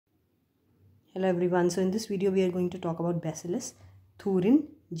Hello everyone, so in this video we are going to talk about Bacillus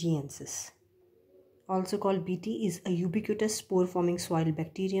thuringiensis. Also called BT, is a ubiquitous spore-forming soil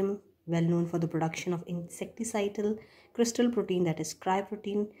bacterium well known for the production of insecticidal crystal protein, that is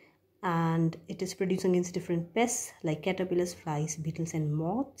cryoprotein, and it is produced against different pests like caterpillars, flies, beetles and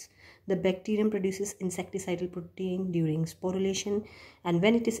moths. The bacterium produces insecticidal protein during sporulation, and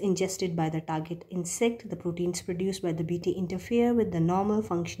when it is ingested by the target insect, the proteins produced by the BT interfere with the normal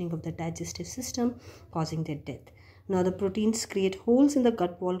functioning of the digestive system, causing their death. Now the proteins create holes in the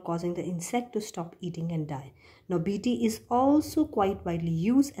gut wall, causing the insect to stop eating and die. Now BT is also quite widely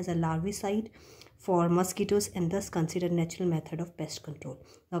used as a larvicide for mosquitoes and thus considered natural method of pest control.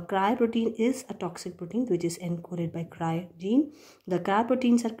 Now cryoprotein is a toxic protein which is encoded by cry gene. The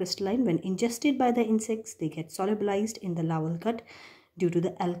cryoproteins are crystalline. When ingested by the insects, they get solubilized in the larval gut due to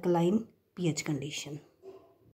the alkaline pH condition.